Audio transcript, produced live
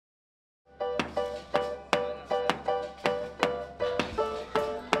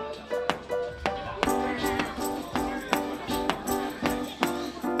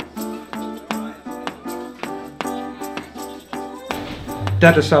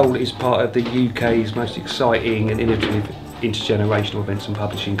Dad of Soul is part of the UK's most exciting and innovative intergenerational events and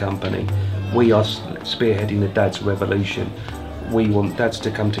publishing company. We are spearheading the Dad's Revolution. We want dads to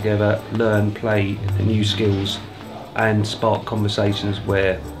come together, learn, play new skills and spark conversations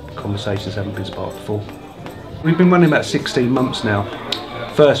where conversations haven't been sparked before. We've been running about 16 months now.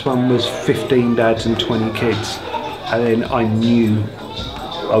 First one was 15 dads and 20 kids, and then I knew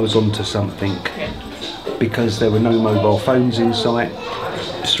I was onto something because there were no mobile phones in sight.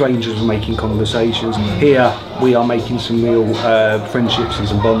 Strangers were making conversations. Here we are making some real friendships and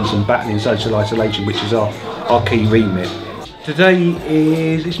some bonds and battling social isolation, which is our key remit. Today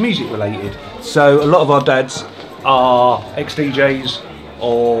it's music related. So a lot of our dads are ex-DJs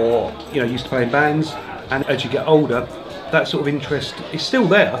or used to play in bands, and as you get older that sort of interest is still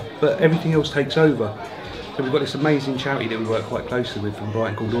there, but everything else takes over. So we've got this amazing charity that we work quite closely with from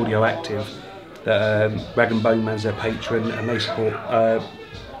Brighton called Audio Active, that Rag and Bone Man's their patron, and they support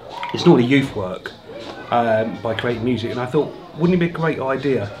it's normally youth work by creating music, and I thought, wouldn't it be a great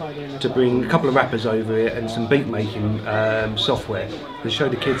idea to bring a couple of rappers over here and some beat making software to show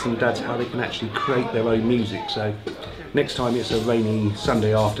the kids and the dads how they can actually create their own music. So next time it's a rainy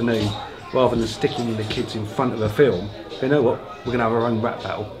Sunday afternoon, rather than sticking the kids in front of a film, they know what, we're going to have our own rap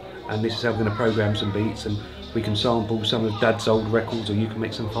battle, and this is how we're going to program some beats, and we can sample some of Dad's old records, or you can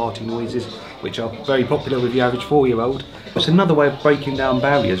make some party noises, which are very popular with the average 4-year-old. It's another way of breaking down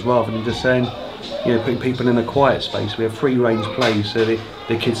barriers rather than just saying, putting people in a quiet space. We have free range plays, so the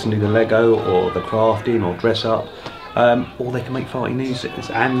kids can do the Lego or the crafting or dress up, or they can make party music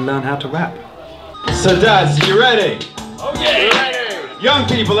and learn how to rap. So dads, are you ready? Oh yeah! Young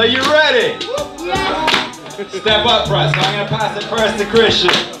people, are you ready? Yeah! Step up, Russ. I'm going to pass it first to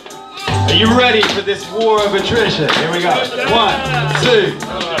Christian. Are you ready for this war of attrition? Here we go. 1, 2.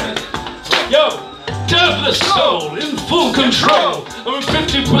 Yo! Dad of Soul in full control of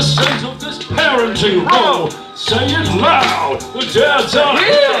 50% of this parenting role. Say it loud, the dads are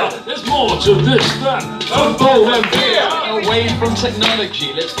here. There's more to this than football and beer. Away from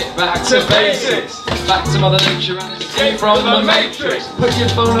technology, let's get back to basics. Back to Mother Nature and escape from the Matrix. Put your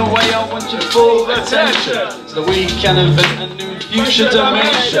phone away, I want your full attention, so that we can invent a new future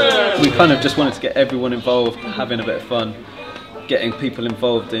dimension. We kind of just wanted to get everyone involved, having a bit of fun, getting people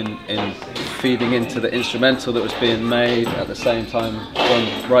involved in feeding into the instrumental that was being made, at the same time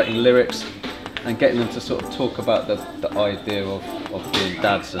writing lyrics, and getting them to sort of talk about the idea of being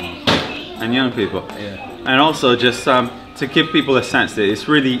dads and young people. Yeah. And also just to give people a sense that it's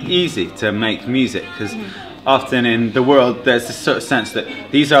really easy to make music, because often in the world there's this sort of sense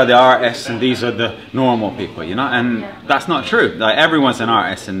that these are the artists and these are the normal people, and that's not true. Like, everyone's an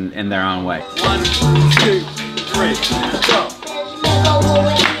artist in their own way. 1, 2, 3, go.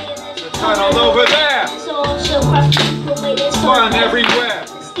 Turn all over there. Fun everywhere.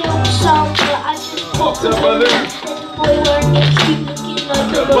 Pop the balloon.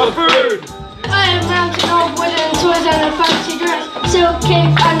 The buffoon. I am mounted on wooden toys and a fancy dress, silk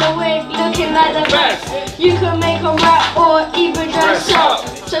cape and a wig, looking like the best. You can make a rap or even dress up.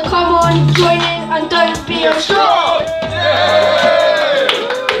 So come on, join in and don't be a straw.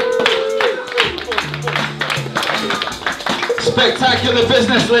 Spectacular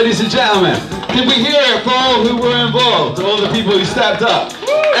business, ladies and gentlemen. Did we hear it for all who were involved, all the people who stepped up?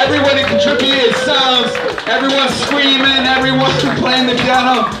 Everybody contributed sounds, everyone screaming, everyone playing the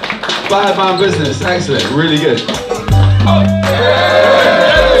piano. Bad man business, excellent, really good.